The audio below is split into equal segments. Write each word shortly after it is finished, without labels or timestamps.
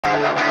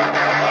What's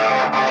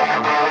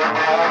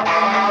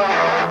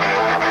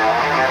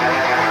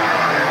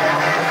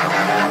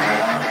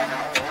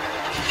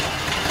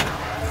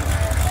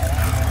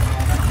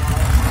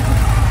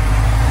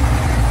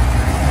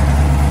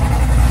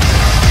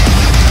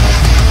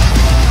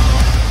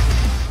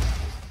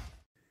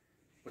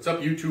up,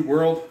 YouTube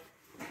world?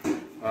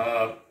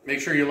 Make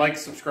sure you like,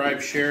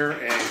 subscribe, share,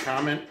 and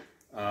comment,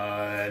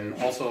 and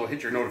also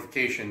hit your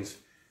notifications.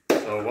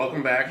 So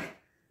welcome back.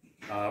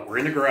 We're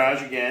in the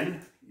garage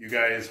again. You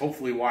guys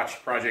hopefully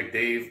watched Project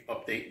Dave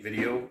update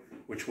video,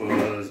 which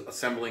was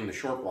assembling the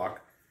short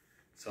block.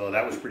 So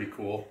that was pretty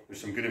cool.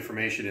 There's some good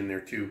information in there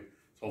too.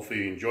 So hopefully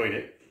you enjoyed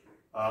it.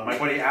 My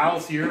buddy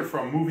Al's here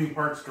from Moving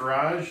Parts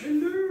Garage.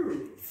 Hello.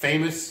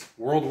 Famous,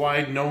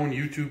 worldwide known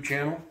YouTube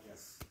channel.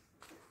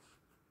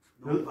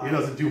 He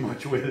doesn't do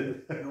much with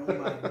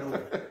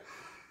it.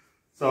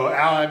 So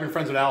Al, I've been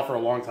friends with Al for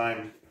a long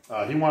time.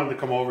 He wanted to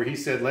come over. He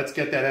said, let's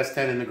get that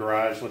S10 in the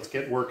garage. Let's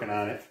get working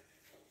on it.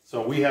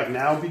 So we have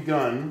now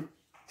begun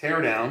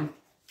teardown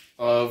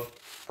of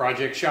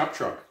Project Shop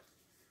Truck.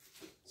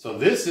 So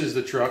this is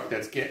the truck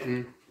that's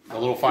getting a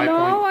little 5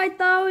 No, I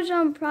thought it was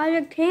on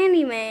Project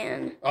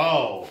Handyman.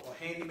 Oh.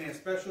 Handyman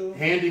Special.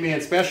 Handyman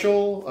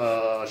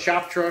Special,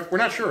 Shop Truck. We're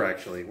not sure,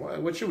 actually.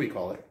 What should we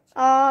call it?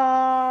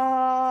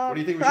 What do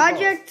you think we should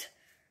Project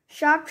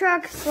Shop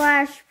Truck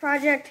 /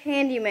 Project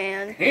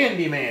Handyman.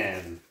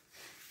 Handyman.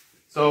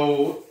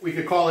 So we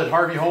could call it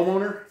Harvey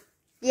Homeowner?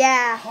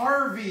 Yeah.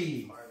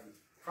 Harvey.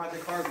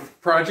 Project Harvey.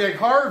 Project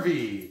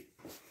Harvey.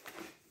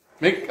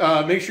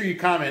 Make sure you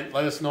comment.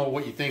 Let us know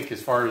what you think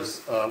as far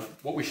as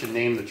what we should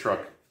name the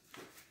truck.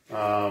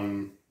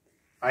 I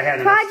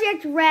had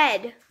Project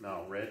Red.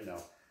 No, red, no.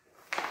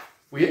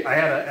 I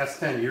had a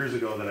S10 years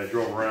ago that I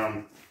drove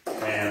around,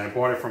 and I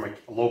bought it from a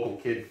local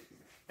kid.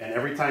 And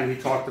every time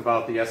he talked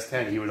about the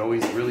S10, he would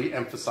always really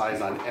emphasize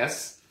on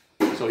S.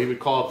 So he would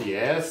call it the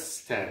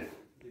S10.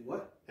 The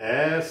what?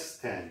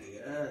 S10.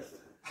 Yes.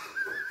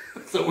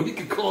 So we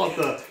could call it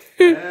the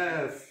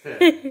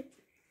S10.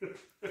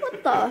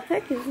 What the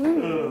heck is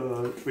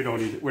that? We don't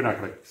need it. We're not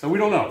going to. So we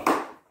don't know.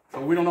 So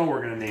we don't know what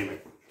we're going to name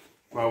it.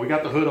 Well, we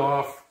got the hood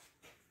off.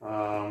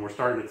 We're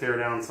starting to tear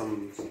down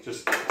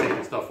just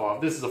taking stuff off.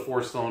 This is a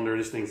 4-cylinder.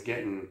 This thing's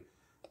getting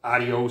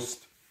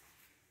adiosed.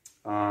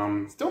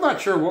 Still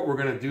not sure what we're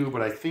going to do,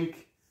 but I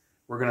think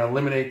we're going to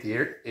eliminate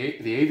the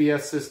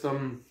ABS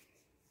system.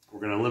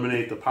 We're going to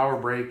eliminate the power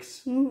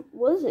brakes.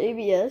 What is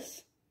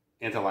ABS?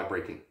 Anti-lock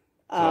braking.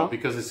 Oh. So,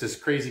 because it's this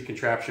crazy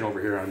contraption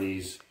over here on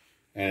these,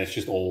 and it's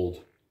just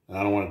old, and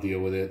I don't want to deal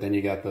with it. Then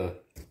you got the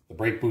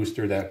brake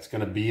booster that's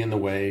going to be in the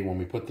way when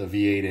we put the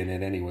V8 in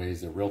it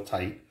anyways. They're real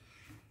tight.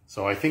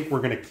 So I think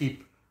we're going to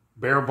keep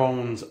bare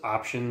bones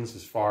options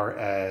as far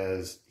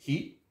as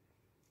heat.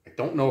 I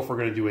don't know if we're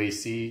going to do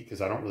AC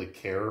because I don't really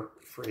care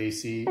for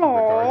AC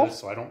regardless.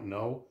 So I don't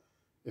know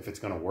if it's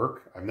going to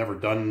work. I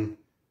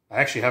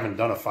actually haven't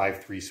done a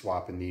 5.3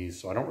 swap in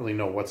these, so I don't really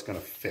know what's going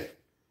to fit.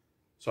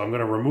 So I'm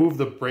going to remove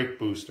the brake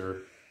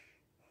booster,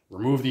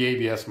 remove the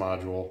ABS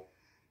module.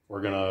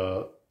 We're going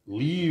to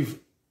leave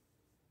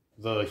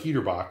the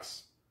heater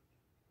box,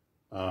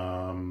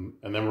 and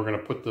then we're going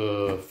to put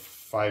the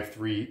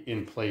 5.3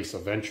 in place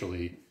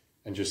eventually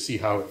and just see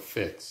how it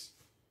fits.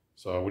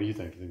 So what do you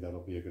think? You think that'll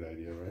be a good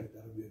idea, right?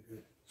 That'll be a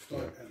good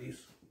start, at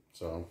least.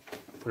 So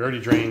we already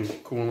drained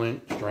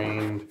coolant,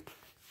 drained.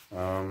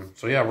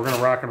 So yeah, we're going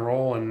to rock and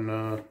roll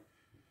and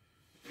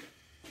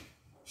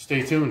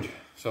stay tuned.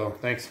 So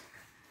thanks.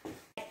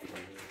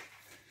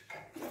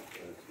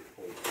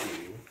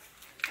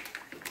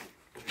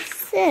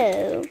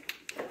 So,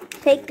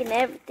 taking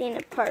everything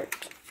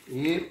apart.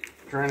 Yep,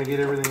 trying to get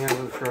everything out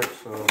of the truck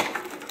so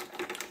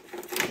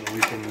we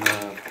can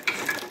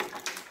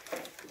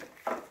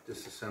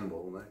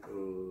disassemble. That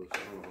goes, I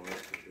don't know how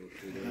that's going to go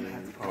through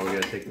there. Oh, we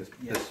got to take this.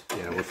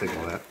 Yeah, we'll take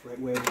all that. Right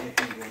where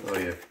Oh,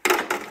 yeah.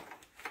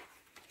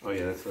 Oh,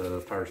 yeah, that's a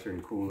power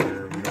steering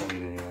cooler. We don't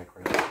need any of that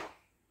crap.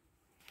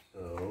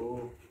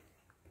 So,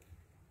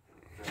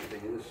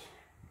 everything is,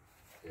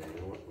 yeah, you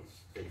know what,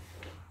 let's take this.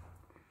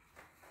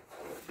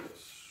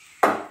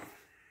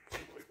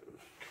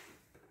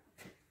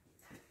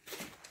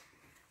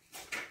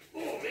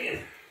 Oh, man.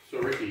 So,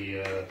 Ricky,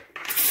 what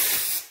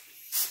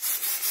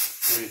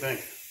do you think?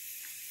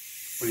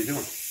 What are you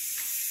doing?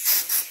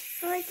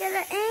 Like at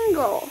an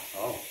angle.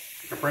 Oh,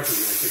 the compressor's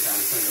going to kick on.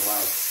 It's going to be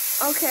loud.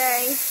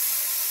 Okay.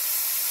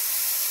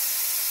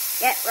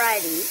 Get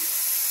ready.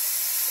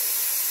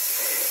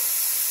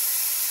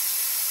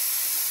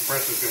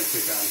 Compressor's going to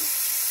kick on.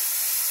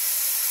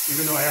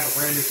 Even though I have a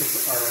brand new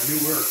or a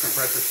newer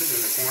compressor sitting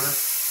in the corner,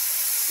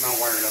 it's not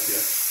wired up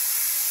yet.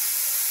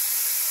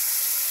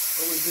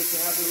 Always good to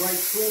have the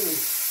right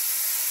tools.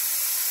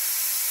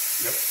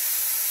 Yep.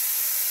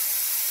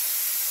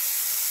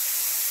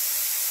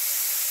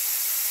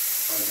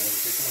 Probably going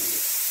to kick on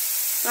yet.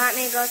 Want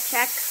me to go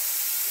check?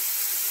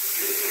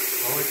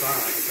 Oh, it's on.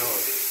 I can tell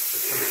it.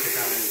 It's going to kick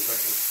on any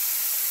second.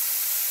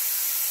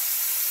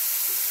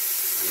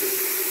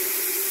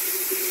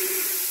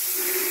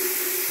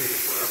 It's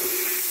taking forever.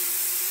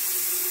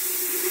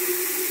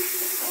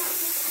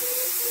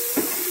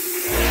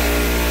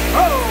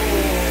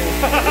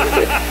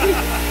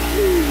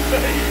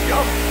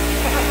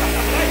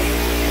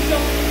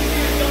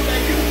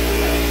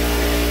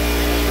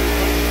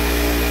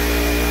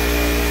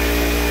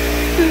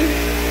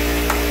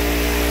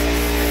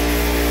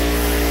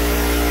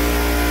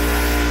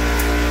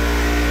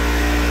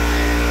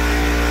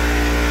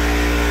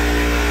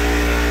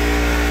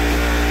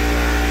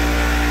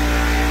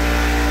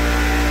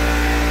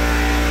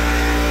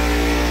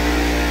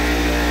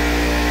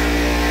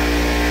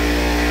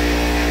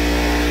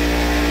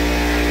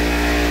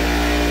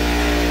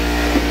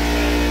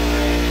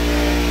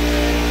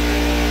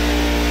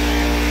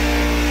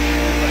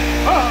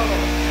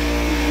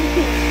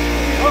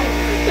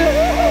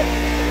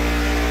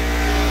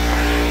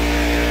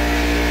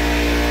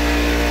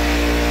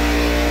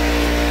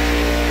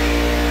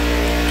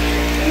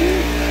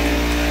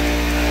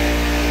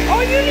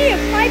 Oh, you need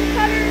a pipe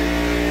cutter.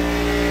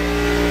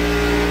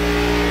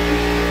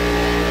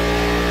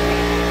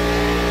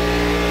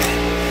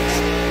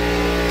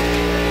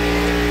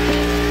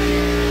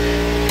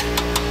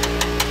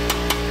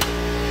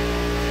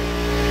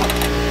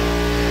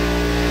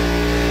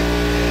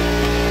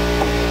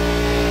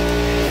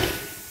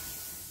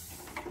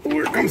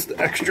 Here comes the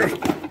extra.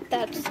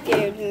 That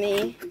scared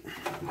me.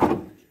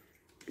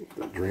 Put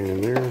that drain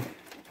in there.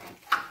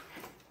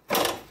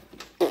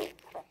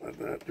 Let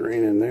that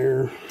drain in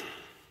there.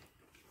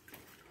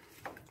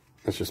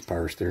 That's just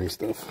power steering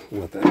stuff.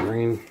 Let that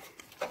drain.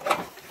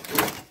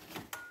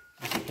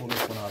 Pull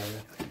this one out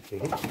of there.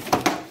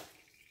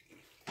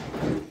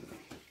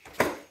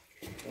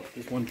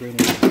 There's one drain in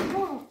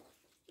there.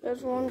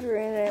 There's one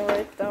draining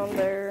right down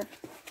there.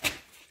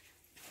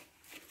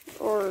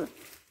 Or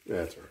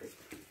That's all right.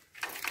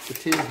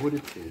 It is what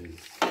it is.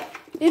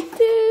 it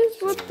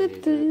is what So I it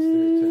need that there, 10 is.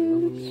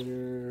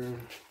 millimeter.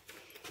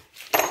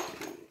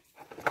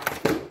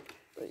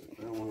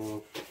 That one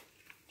off.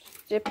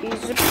 Zippy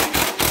zip.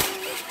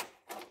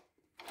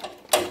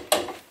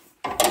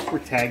 We're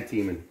tag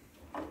teaming.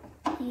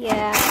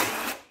 Yeah.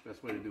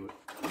 Best way to do it.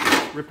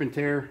 Rip and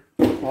tear.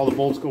 All the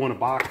bolts go in a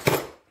box.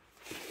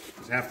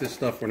 Because half this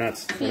stuff we're not.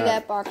 See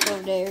that box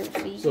over there.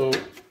 See So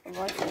the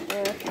box over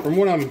there. from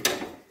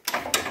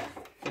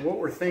what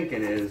we're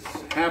thinking is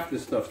half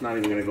this stuff's not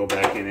even going to go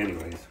back in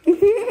anyways.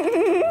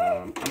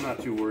 I'm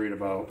not too worried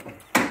about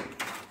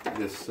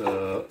this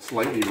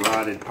slightly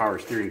rotted power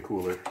steering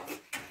cooler.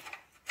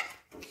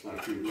 It's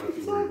not too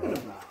worried about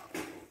it.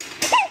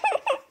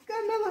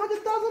 Got another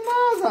 100,000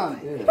 miles on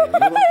it. Yeah,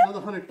 another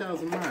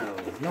 100,000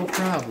 miles. No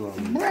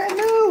problem. Brand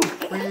new.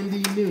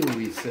 Brandy new,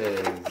 he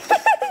says.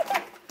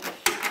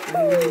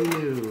 Brandy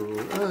new.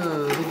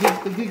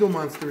 The Giggle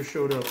Monster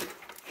showed up.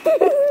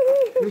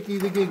 Ricky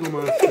the Giggle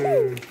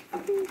Monster.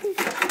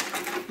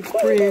 It's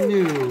brand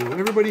new.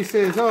 Everybody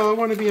says, oh, I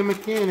want to be a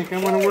mechanic. I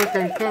want to work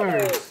on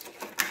cars.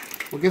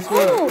 Well, guess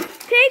what? Oh,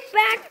 take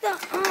back the.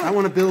 I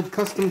want to build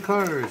custom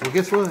cars. Well,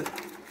 guess what?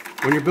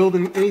 When you're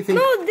building anything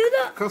No, do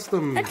the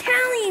custom.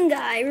 Italian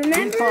guy. What are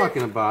Remember? you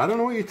talking about? I don't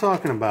know what you're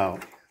talking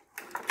about.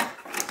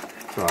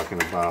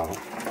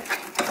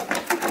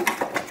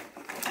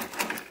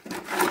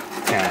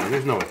 Italian.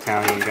 There's no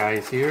Italian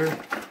guys here.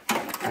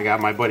 I got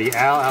my buddy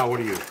Al. Al, what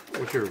are you?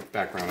 What's your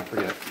background? I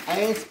forget. I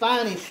ain't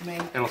Spanish,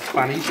 man. El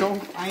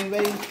Spanisho? I ain't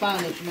very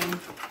Spanish, man.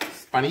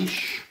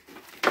 Spanish.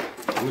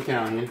 I'm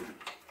Italian.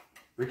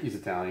 Ricky's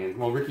Italian.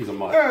 Well, Ricky's a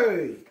mutt.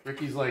 Hey!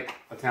 Ricky's like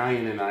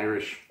Italian and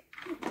Irish.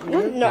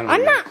 What? No,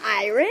 I'm not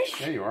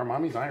Irish. Yeah, you are.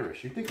 Mommy's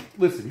Irish. You think?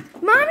 Listen.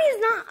 Mommy's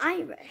not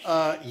Irish.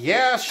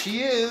 Yeah,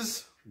 she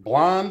is.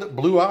 Blonde,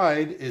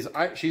 blue-eyed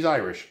she's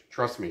Irish.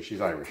 Trust me, she's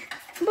Irish.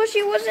 But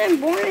she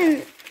wasn't born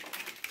in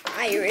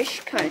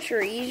Irish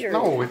countries or.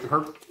 No, with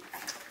her.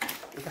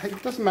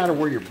 It doesn't matter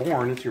where you're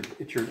born. It's your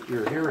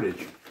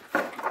heritage.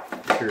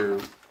 It's your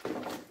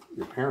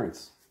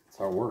parents. That's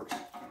how it works.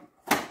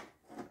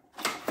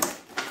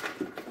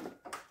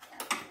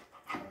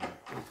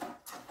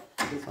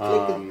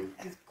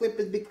 This clip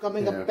is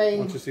becoming Yeah, a why pain.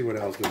 don't you see what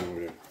Al's doing over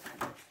there?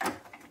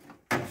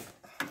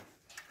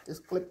 This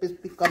clip is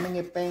becoming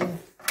a pain.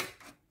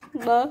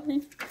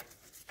 Bye.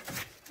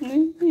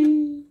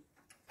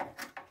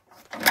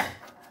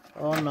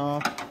 Oh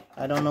no,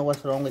 I don't know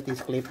what's wrong with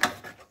this clip.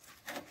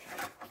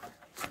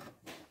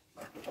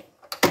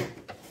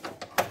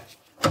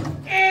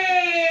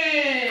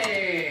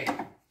 Hey!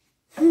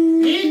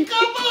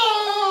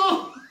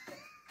 Peekaboo!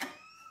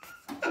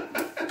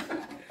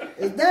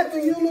 Is that for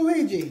you,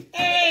 Luigi?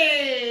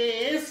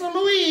 Hey, it's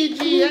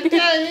Luigi. I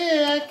got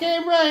here. I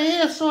came right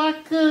here so I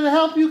could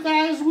help you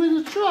guys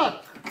with the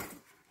truck.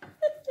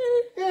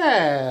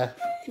 Yeah.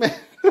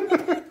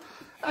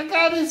 I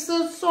got this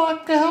so I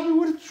can help you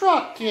with the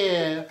truck.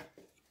 Yeah.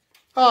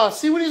 Oh,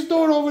 see what he's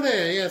doing over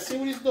there. Yeah, see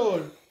what he's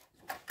doing.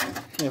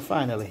 Yeah,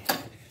 finally.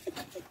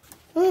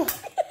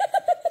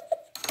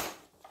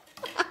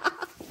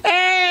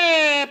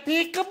 Hey,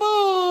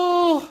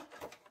 peekaboo!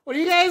 What are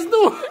you guys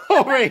doing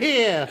over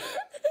here?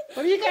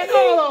 What do you got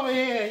going over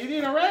here? You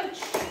need a wrench?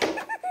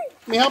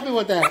 Let me help you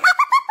with that.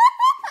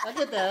 I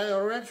get that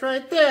little wrench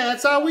right there.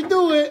 That's how we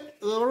do it.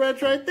 A little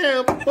wrench right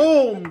there.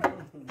 Boom.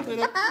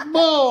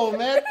 Boom,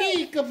 man.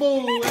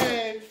 Peekaboo.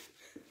 Hey.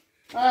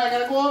 Alright, I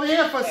gotta go over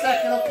here for a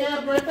second, okay?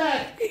 I'll be right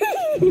back.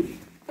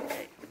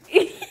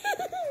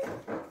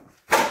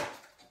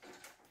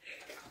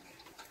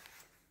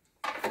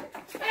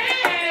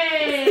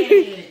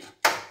 Hey!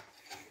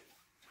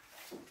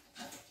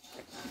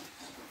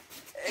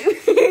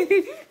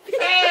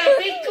 Hey,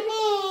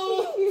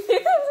 peekaboo!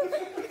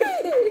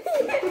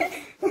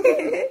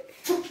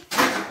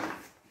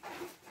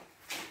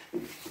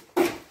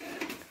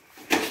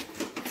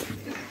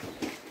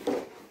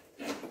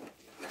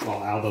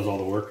 Well, Al does all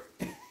the work.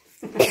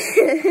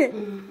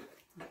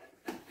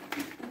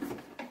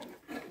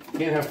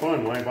 Can't have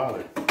fun, why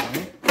bother?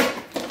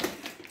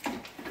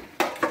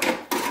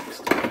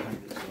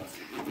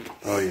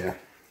 Oh yeah.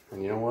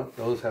 And you know what?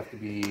 Those have to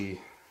be,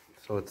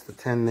 so it's the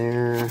 10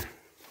 there.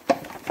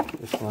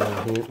 This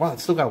one here. Wow,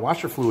 it's still got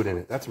washer fluid in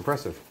it. That's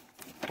impressive.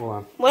 Hold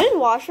on. What is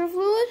washer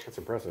fluid? That's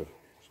impressive.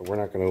 So we're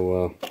not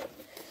gonna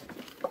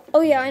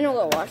Oh yeah, I know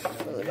what washer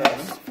fluid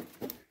is.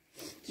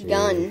 so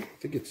Gun. I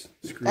think it's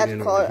screwed That's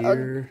in called over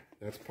here.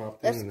 That's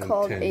popped in. That's And then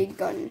called 10. a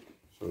gun.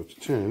 So it's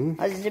 10.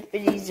 A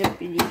zippity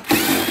zippity.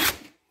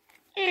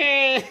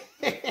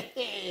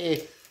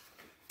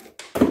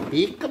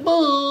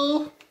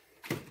 Peekaboo!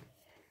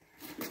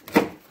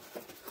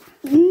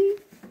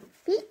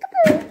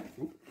 Peekaboo.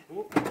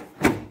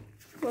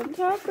 What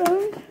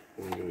happened?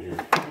 What do we do here?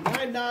 When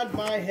I nod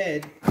my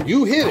head,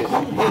 You hit it!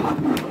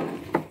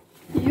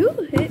 You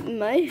hit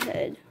my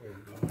head.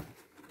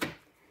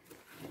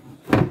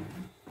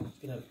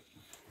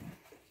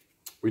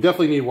 We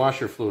definitely need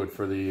washer fluid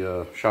for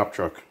the shop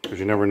truck, because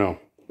you never know.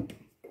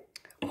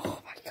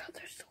 Oh my god,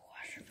 there's still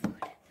washer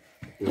fluid.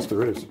 Yes,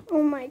 there is.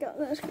 Oh my god,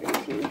 that's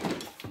crazy.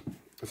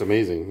 That's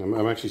amazing.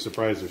 I'm actually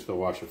surprised there's still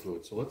washer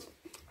fluid. So let's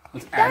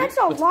add That's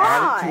it. a Let's lot.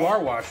 add it to our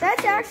washer That's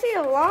fluid. actually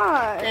a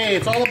lot. Hey,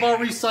 it's all about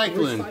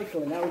recycling.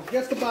 recycling. I was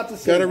just about to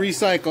say. Gotta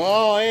recycle.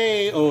 Oh,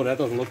 hey. Oh, that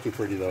doesn't look too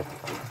pretty, though.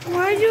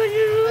 Why'd you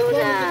do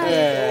that?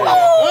 Yeah.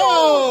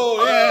 Oh!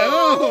 Oh, yeah.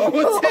 Oh,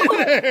 what's in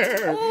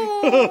there?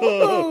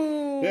 Oh.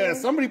 Yeah,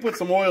 somebody put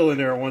some oil in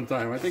there at one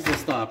time. I think we'll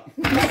stop.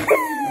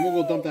 And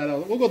we'll go dump that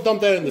out. We'll go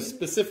dump that in the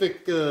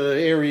specific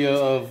area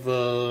of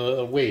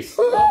waste.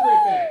 I'll be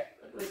right back.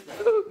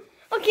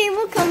 Okay,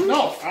 we'll come.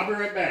 No, I'll be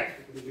right back.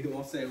 We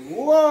all say,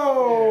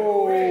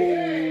 whoa!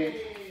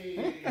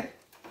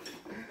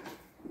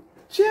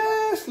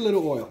 Just a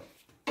little oil.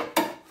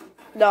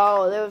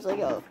 No, there was like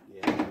a.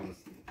 Yeah,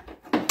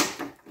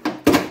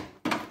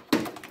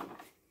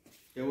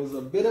 there was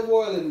a bit of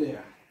oil in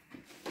there.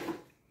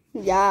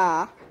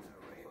 Yeah.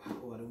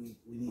 What do we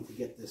need to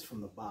get this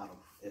from the bottom.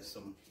 There's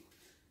some.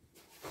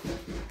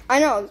 I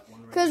know,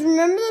 cause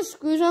remember the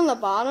screws on the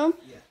bottom?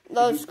 Yeah.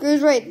 Those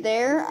screws right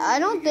there. I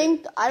don't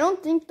think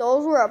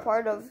those were a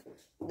part of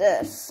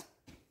this.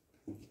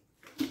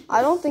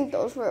 I don't think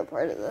those were a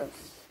part of this.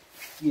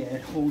 Yeah,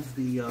 it holds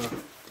the.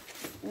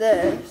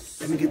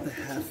 This. Let me get the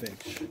half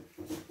inch.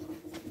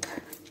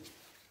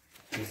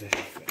 Here's the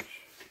half inch.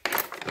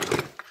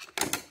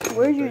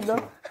 Where'd you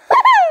go?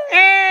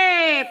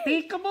 Hey,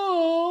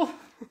 peekaboo!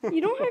 You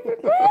don't have your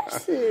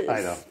glasses.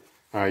 I know.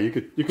 All right, you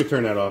could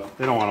turn that off.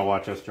 They don't want to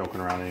watch us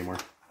joking around anymore.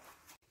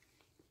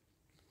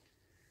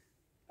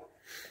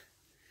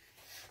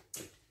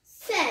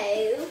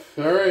 So.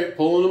 All right,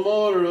 pulling the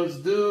motor. Let's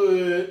do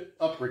it.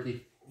 Up,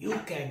 Ricky. You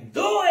can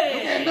do it!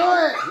 You can do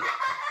it!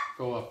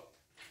 Go up.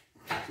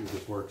 Let's see if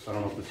this works. I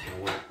don't know if this is going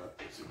to work, but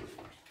let's see if this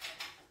works.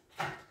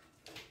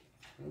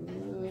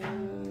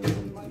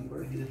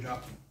 Need to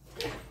drop.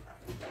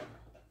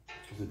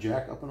 Is the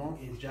jack up and off?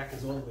 His jack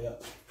is all the way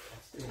up.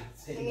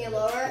 Can you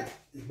lower it?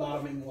 It's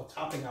bottoming or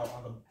topping out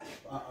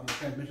on the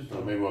transmission.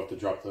 So maybe we'll have to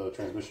drop the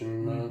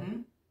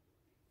transmission.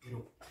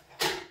 It'll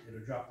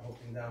drop the whole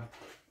thing down.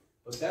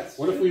 But that's.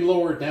 What if we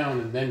lower it down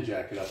and then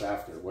jack it up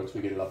after, once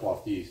we get it up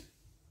off these?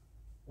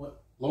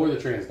 What? Lower the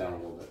trans down a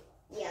little bit.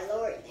 Yeah,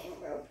 lower it down,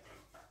 bro.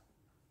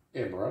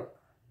 Yeah, bro.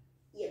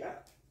 Yeah, bro.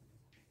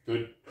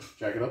 Good.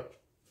 Jack it up.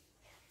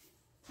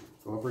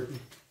 Go up, Ricky.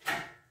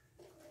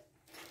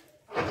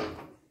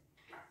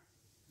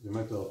 You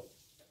might go.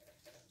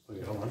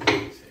 Okay, hold on.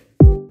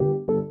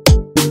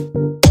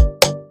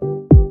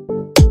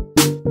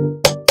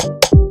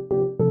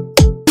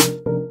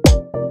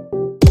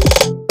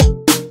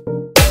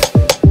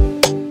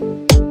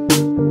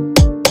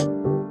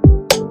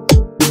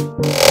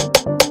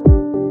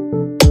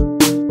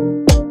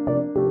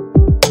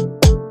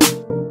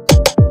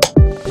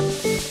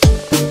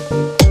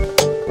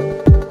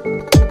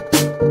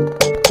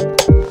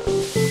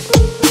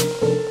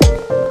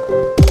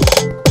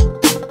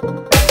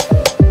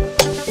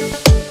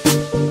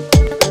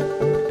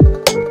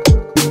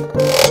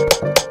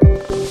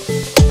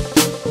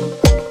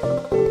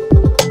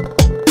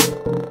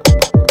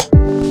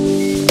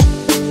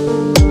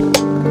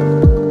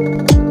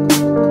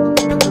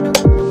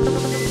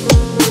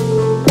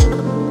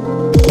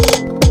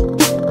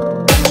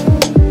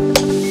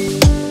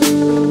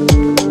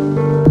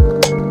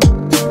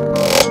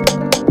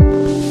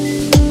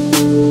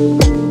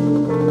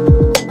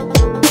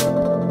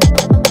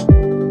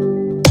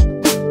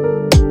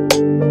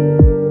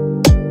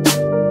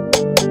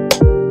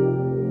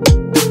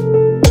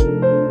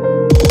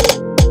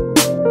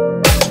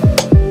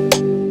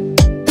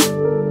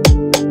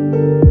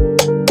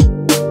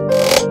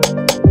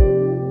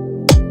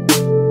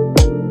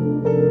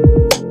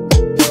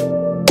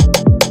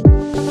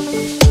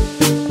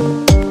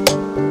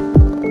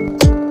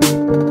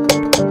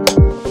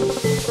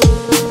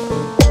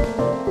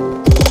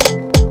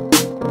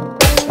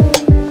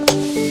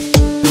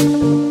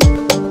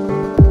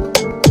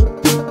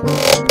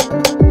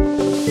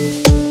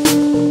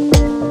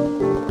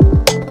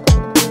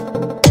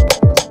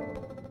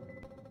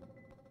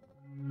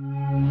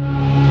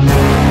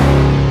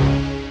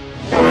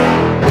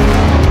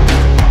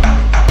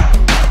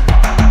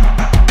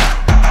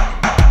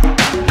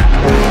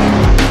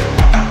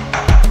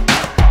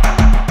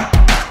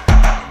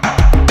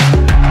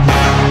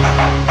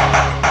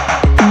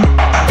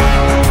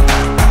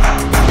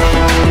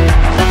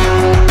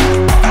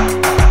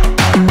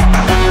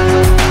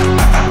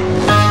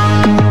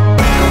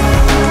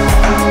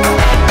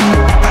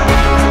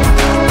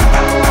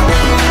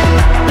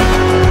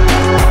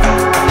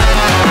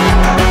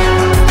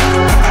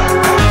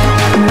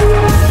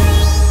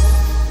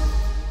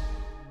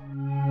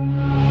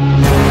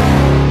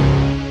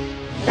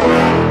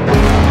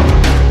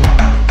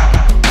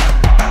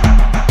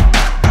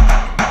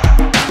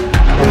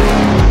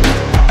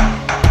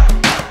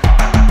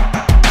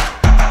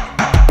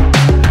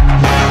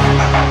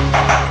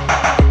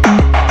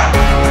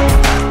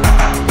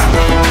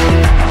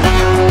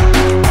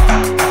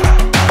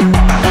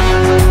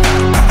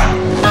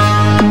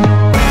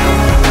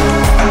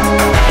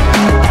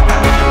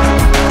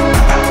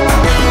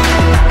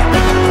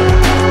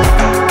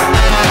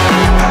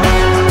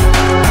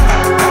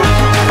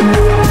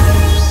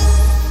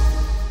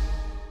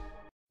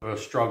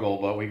 struggle,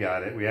 but we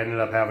got it. We ended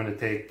up having to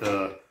take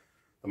the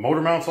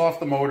motor mounts off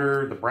the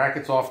motor, the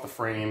brackets off the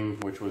frame,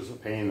 which was a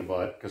pain in the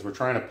butt because we're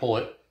trying to pull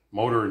it,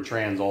 motor and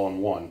trans all in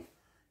one.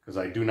 Because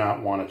I do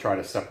not want to try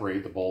to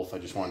separate the both. I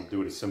just want to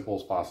do it as simple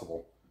as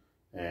possible.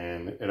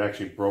 And it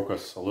actually broke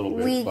us a little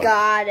bit. We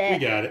got it. We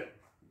got it.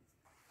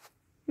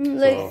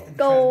 Let's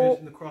go.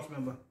 The cross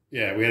member.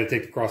 Yeah, we had to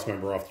take the cross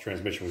member off the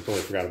transmission. We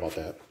totally forgot about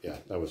that. Yeah,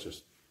 that was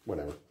just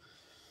whatever.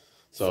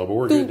 So, but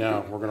we're good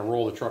now. We're going to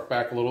roll the truck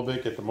back a little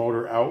bit, get the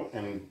motor out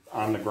and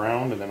on the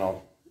ground, and then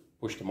I'll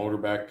push the motor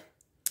back,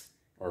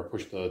 or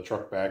push the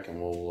truck back,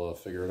 and we'll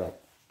figure it out.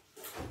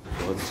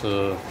 So let's...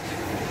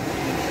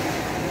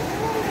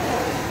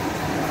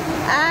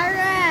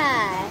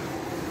 Alright.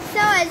 So,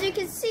 as you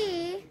can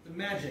see, The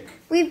magic.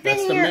 we've been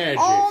here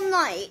all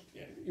night.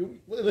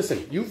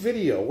 Listen, you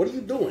video. What are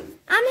you doing?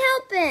 I'm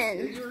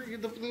helping.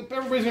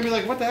 Everybody's going to be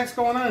like, what the heck's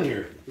going on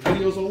here? The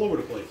video's all over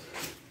the place.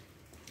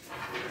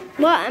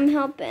 What? I'm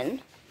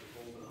helping.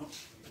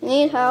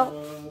 Need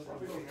help?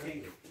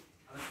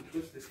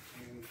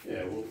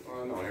 Yeah,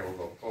 well, no, here we'll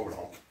go over the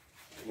home.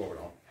 We'll go over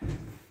the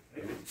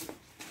home.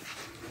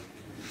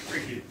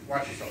 Ricky,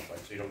 watch yourself, like,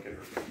 so you don't get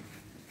hurt.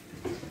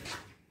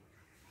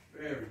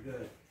 Very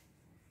good.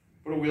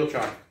 Put a wheel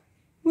chock.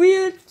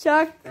 Wheel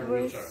chock.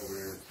 Wheel chock over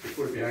there. You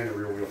put it behind the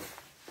rear wheel.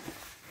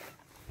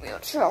 Wheel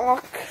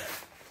chock.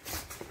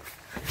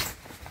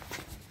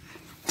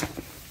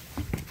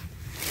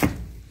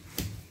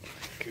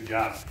 Good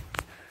job.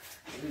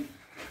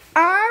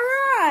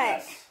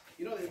 Alright.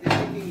 You know,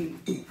 they're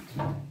making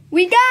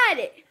We got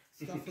it.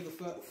 stuff for the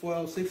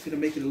 4L60 to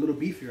make it a little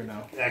beefier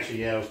now.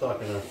 Actually, yeah, I was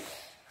talking to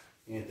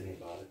Anthony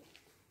about it.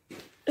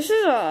 This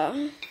is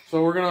a...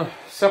 So we're going to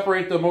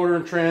separate the motor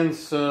and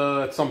trans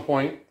at some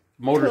point.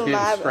 Motor's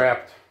getting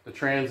scrapped. The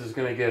trans is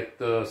going to get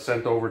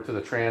sent over to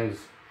the trans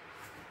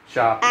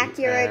shop.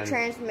 Accurate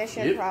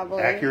transmission,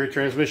 probably. Accurate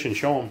transmission.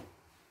 Show them.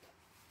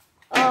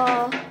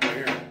 Right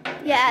here.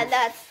 Yeah,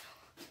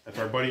 that's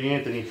our buddy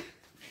Anthony.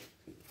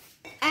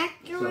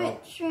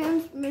 accurate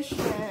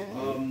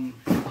transmission.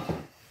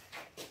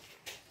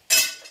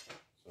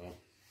 So,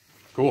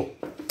 cool.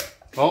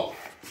 Well,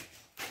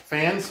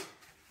 fans,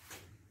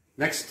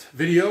 next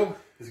video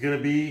is going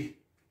to be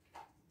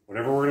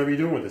whatever we're going to be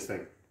doing with this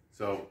thing.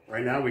 So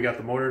right now we got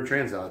the motor and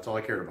trans out. That's all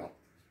I cared about.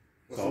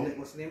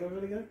 What's the name of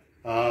it again?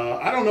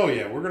 I don't know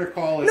yet. We're going to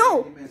call it.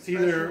 No. It's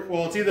either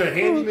a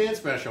handyman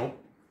special,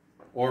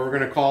 or we're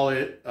going to call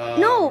it.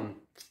 No.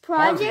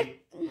 Project.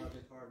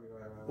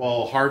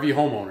 Harvey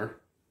homeowner.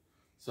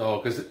 So,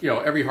 because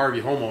every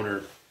Harvey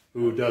homeowner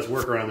who does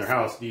work around their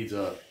house needs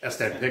a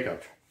S10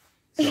 pickup.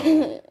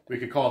 So we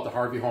could call it the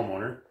Harvey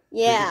homeowner.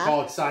 Yeah. We could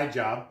call it side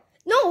job.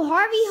 No,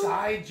 Harvey.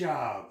 Side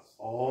job.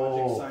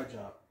 Oh. Project side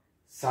job.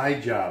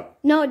 Side job.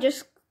 No,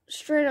 just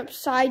straight up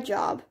side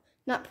job,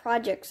 not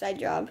project side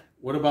job.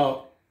 What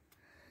about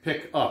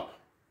pick up?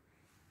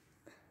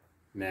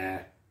 Nah.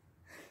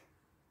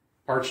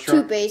 Parts truck.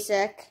 Too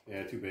basic.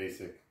 Yeah, too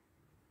basic.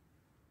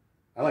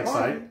 I like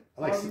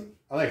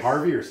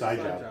Harvey or side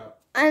job.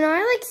 And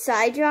I like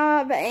side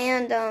job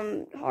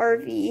and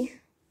Harvey.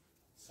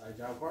 Side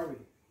job Harvey.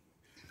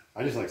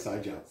 I just like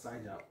side job.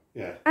 Side job.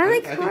 Yeah. I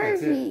like think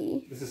that's it.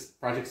 Harvey. This is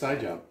project side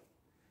job.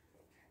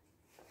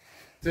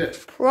 That's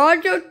it.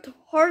 Project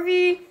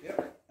Harvey.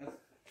 Yep.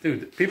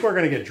 Dude, people are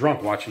going to get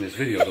drunk watching this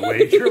video the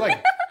way you're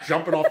like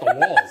jumping off the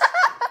walls.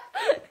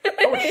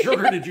 How much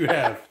sugar did you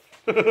have?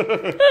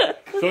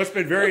 So it's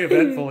been very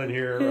eventful in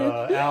here.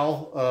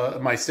 Al,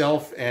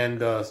 myself,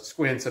 and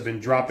Squints have been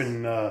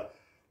dropping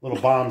little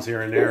bombs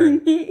here and there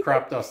and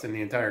crop dust in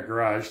the entire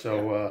garage.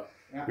 So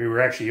we were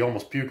actually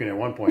almost puking at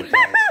one point.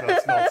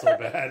 It smelled so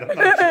bad.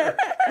 I'm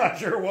not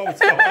sure what was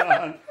going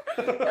on.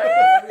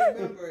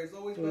 Remember, it's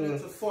always better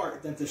to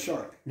fart than to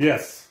shark.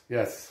 Yes.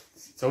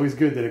 It's always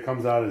good that it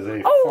comes out as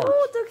a Oh, fart.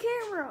 hold the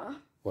camera.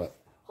 What?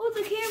 Hold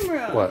the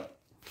camera. What?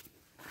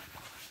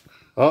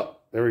 Oh,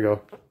 there we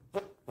go.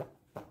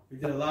 We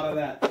did a lot of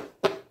that.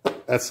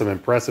 That's some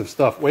impressive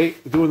stuff. Wait,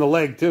 we're doing the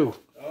leg too.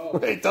 Oh.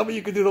 Wait, tell me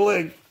you can do the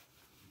leg.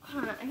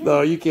 Hold on,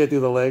 No, you can't do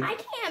the leg. I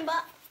can,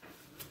 but...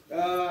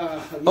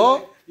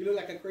 You look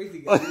like a crazy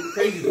guy. You're a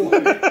crazy boy.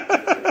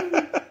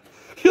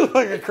 You look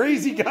like a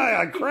crazy guy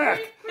on crack.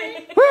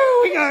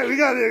 Woo, we got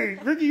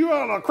Ricky, you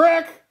out on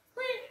crack?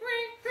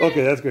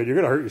 Okay, that's good. You're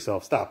going to hurt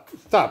yourself. Stop.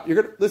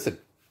 You're going to, listen.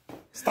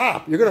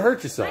 Stop. You're going to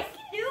hurt yourself. I can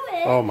do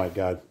it. Oh my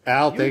God.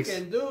 Al, You thanks.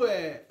 can do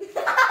it.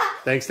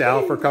 Thanks to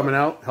Al for coming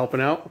out, helping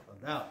out.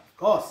 Now, of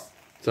course.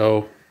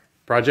 So,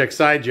 project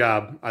side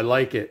job. I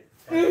like it.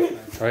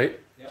 Right?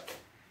 Yep.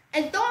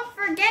 And don't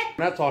forget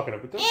I'm not talking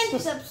about this.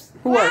 and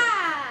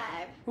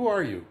subscribe. Who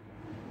are you?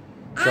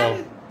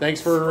 So,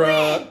 thanks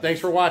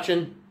for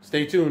watching.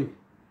 Stay tuned.